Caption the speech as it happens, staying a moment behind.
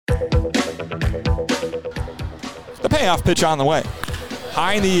The payoff pitch on the way.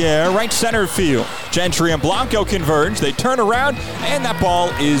 High in the air, right center field. Gentry and Blanco converge. They turn around, and that ball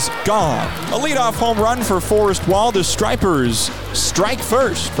is gone. A leadoff home run for Forrest Wall. The Stripers strike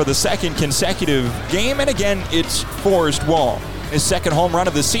first for the second consecutive game, and again, it's Forrest Wall. His second home run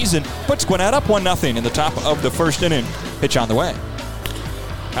of the season puts Gwinnett up 1-0 in the top of the first inning. Pitch on the way.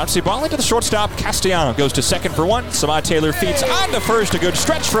 Bouncy ball into the shortstop. Castellano goes to second for one. Samad Taylor feeds on to first. A good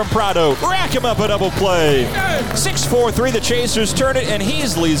stretch from Prado. Rack him up a double play. 6-4-3. The Chasers turn it, and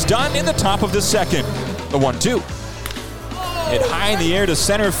Heasley's done in the top of the second. The 1-2. Hit high in the air to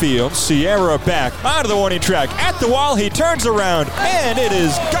center field. Sierra back onto the warning track. At the wall, he turns around, and it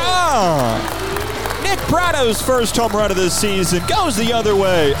is gone. Nick Prado's first home run of the season goes the other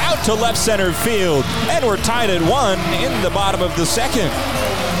way, out to left center field, and we're tied at 1 in the bottom of the second.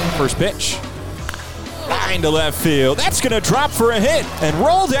 First pitch. Line to left field. That's going to drop for a hit and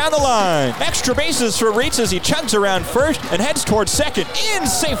roll down the line. Extra bases for Reitz as he chugs around first and heads towards second, in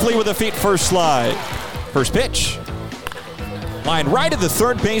safely with a feet first slide. First pitch. Line right at the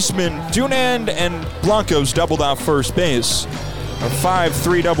third baseman. Dunand and Blanco's doubled off first base. A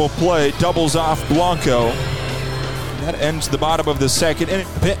 5-3 double play, doubles off Blanco. That ends the bottom of the second inning.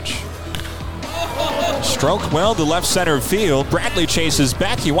 Pitch. Stroke well to left center field. Bradley chases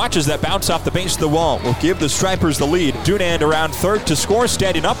back. He watches that bounce off the base of the wall. Will give the Stripers the lead. Dunand around third to score.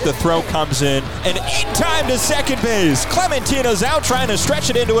 Standing up, the throw comes in. And in time to second base. Clementina's out trying to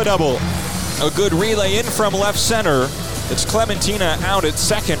stretch it into a double. A good relay in from left center. It's Clementina out at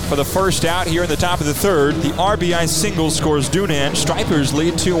second for the first out here in the top of the third. The RBI single scores Dunand. Stripers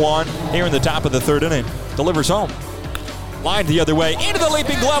lead 2-1 here in the top of the third inning. Delivers home. Line the other way into the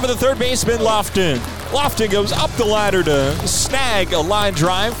leaping glove of the third baseman, Lofton. Lofton goes up the ladder to snag a line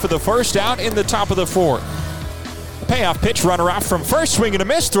drive for the first out in the top of the fourth. A payoff pitch, runner off from first, swing and a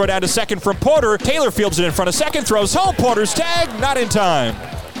miss. Throw down to second from Porter. Taylor fields it in front of second, throws home. Porter's tag, not in time.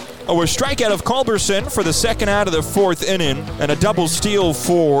 A strikeout of Culberson for the second out of the fourth inning, and a double steal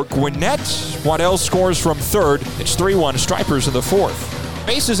for Gwinnett. Waddell scores from third. It's 3-1 Stripers in the fourth.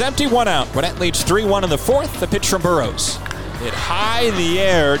 Base is empty, one out. Gwinnett leads 3-1 in the fourth. The pitch from Burrows. Hit high in the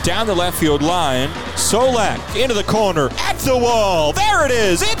air, down the left field line. Solak into the corner, at the wall. There it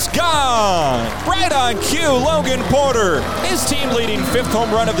is, it's gone. Right on cue, Logan Porter. His team leading fifth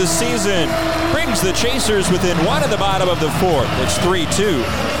home run of the season. Brings the Chasers within one at the bottom of the fourth. It's 3-2.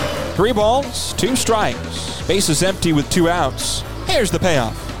 3 balls, 2 strikes. Base is empty with 2 outs. Here's the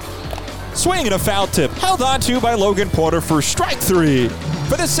payoff. Swing and a foul tip, held on to by Logan Porter for strike 3.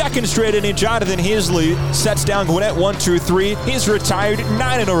 For the second straight inning, Jonathan Heasley sets down Gwinnett 1-2-3. He's retired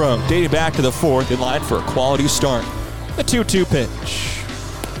 9 in a row, dating back to the fourth, in line for a quality start. The 2-2 pitch.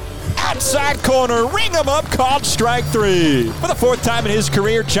 Outside corner, ring him up, called strike 3. For the fourth time in his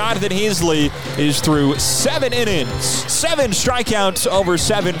career, Jonathan Heasley is through 7 innings, 7 strikeouts over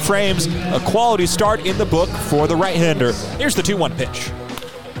 7 frames. A quality start in the book for the right-hander. Here's the 2-1 pitch.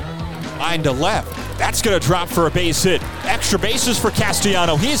 Line to left. That's going to drop for a base hit. Extra bases for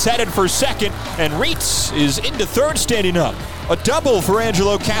Castellano. He's headed for second, and Reitz is into third, standing up. A double for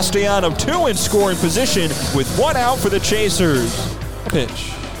Angelo Castellano, 2 in scoring position with 1 out for the Chasers. A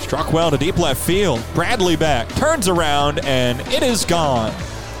pitch. Struck well to deep left field. Bradley back, turns around, and it is gone.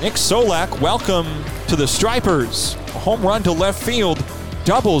 Nick Solak, welcome to the Stripers. A home run to left field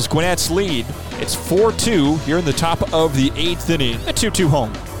doubles Gwinnett's lead. It's 4-2 here in the top of the 8th inning. A 2-2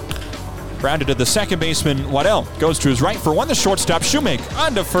 home. Grounded to the second baseman, Waddell goes to his right for one. The shortstop, Shoemake,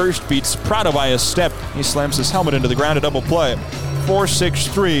 on to first, beats Prado by a step. He slams his helmet into the ground, a double play.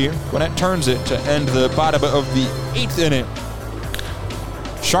 4-6-3. Gwinnett turns it to end the bottom of the 8th inning.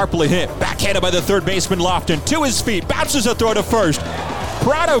 Sharply hit, backhanded by the third baseman Lofton. To his feet, bounces a throw to first.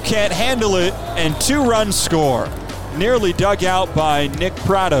 Prado can't handle it, and 2 runs score. Nearly dug out by Nick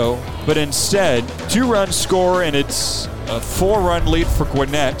Prado, but instead, 2 runs score, and it's a 4-run lead for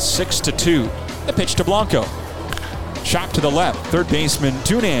Gwinnett, 6-2. The pitch to Blanco. Chop to the left. Third baseman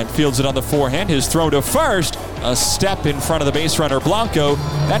Dunand fields it on the forehand. His throw to first, a step in front of the base runner Blanco.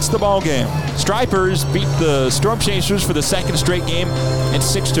 That's the ball game. Stripers beat the Storm Chasers for the second straight game.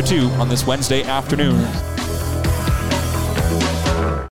 It's 6-2 on this Wednesday afternoon.